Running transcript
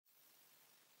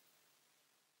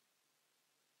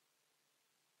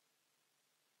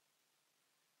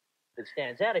that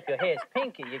stands out. If your hair's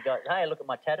pinky, you go, hey, look at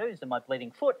my tattoos and my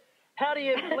bleeding foot. How do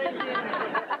you blend in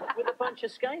with a bunch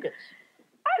of skaters?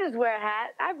 I just wear a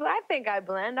hat. I think I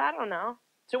blend. I don't know.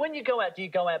 So when you go out, do you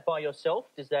go out by yourself?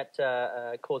 Does that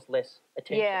cause less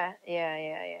attention? Yeah.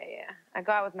 I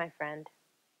go out with my friend.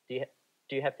 Do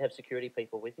you have to have security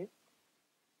people with you?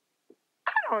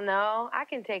 I don't know. I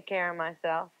can take care of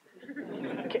myself.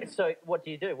 Okay, so what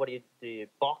do you do? Do you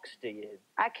box? Do you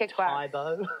I kickbox.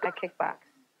 Tybo? I kickbox.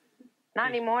 Not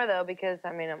anymore, though, because,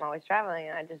 I mean, I'm always traveling,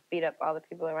 and I just beat up all the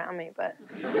people around me, but...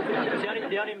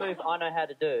 The only move I know how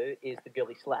to do is the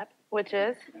girly slap. Which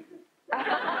is?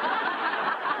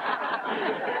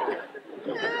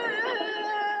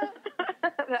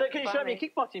 So can you show me a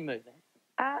kickboxing move, then?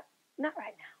 Not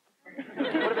right now.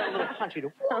 What about a little punch? You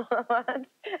do...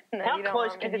 No, how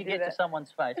close can you get to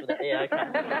someone's face without... Yeah, okay.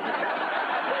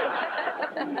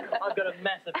 I've got a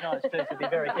massive nose, too, so be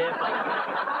very careful.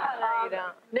 No, you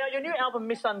don't. Now, your new album,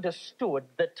 Misunderstood,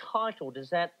 the title, does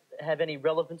that have any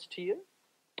relevance to you?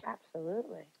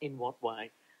 Absolutely. In what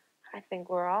way? I think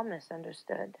we're all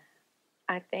misunderstood.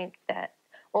 I think that,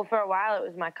 well, for a while it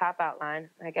was my cop-out line.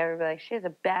 Like, everybody, like, she has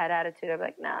a bad attitude. I'd be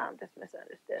like, nah, I'm just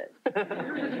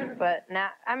misunderstood. But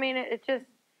now, I mean, it just,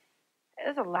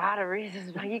 there's a lot of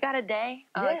reasons. You got a day?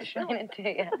 I'll explain it to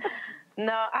you.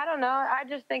 No, I don't know. I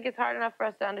just think it's hard enough for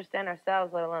us to understand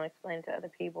ourselves, let alone explain it to other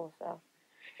people, so.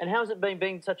 And how's it been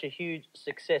being such a huge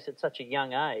success at such a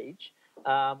young age?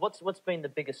 What's been the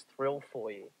biggest thrill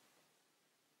for you?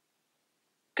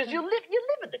 Because you live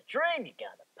the dream. You go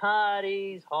to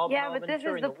parties, hobnobbing, yeah, but this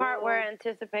is the part where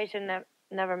anticipation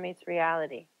never meets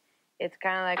reality. It's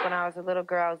kind of like when I was a little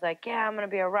girl, I was like, yeah, I'm going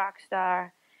to be a rock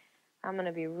star. I'm going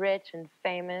to be rich and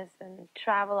famous and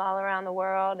travel all around the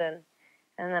world. And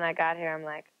then I got here, I'm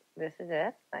like, this is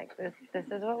it? Like, this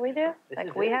is what we do?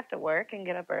 Like, we have to work and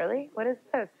get up early? What is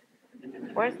this?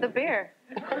 Where's the beer?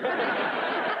 And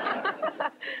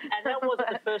how was it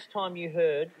the first time you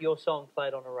heard your song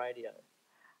played on a radio?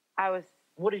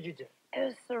 What did you do? It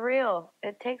was surreal.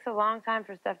 It takes a long time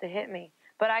for stuff to hit me.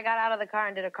 But I got out of the car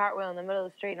and did a cartwheel in the middle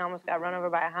of the street and almost got run over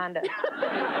by a Honda.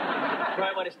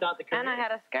 Great way to start the career. And I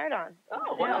had a skirt on.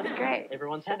 Oh, wow. Yeah, it was great.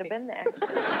 Everyone's should have been there.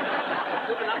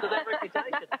 Living up to that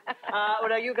reputation. Well,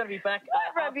 now you're going to be back.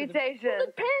 What reputation?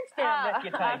 The pants down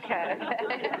reputation. Okay.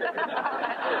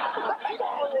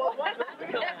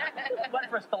 Wait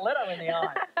for a stiletto in the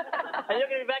eye. And you're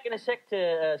going to be back in a sec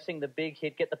to sing the big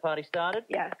hit, Get the Party Started.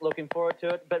 Yes. Looking forward to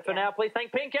it. But for now, please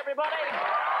thank Pink, everybody.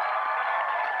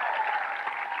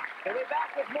 We'll be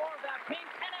back with more of our Pink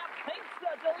and our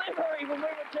pizza delivery when we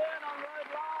return on